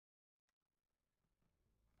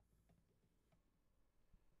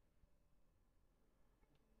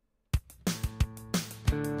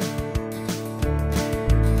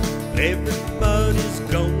Everybody's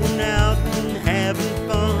going out and having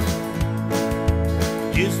fun.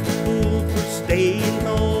 Just a fool for staying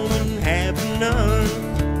home and having none.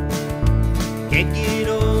 Can't get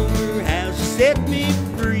over how she set me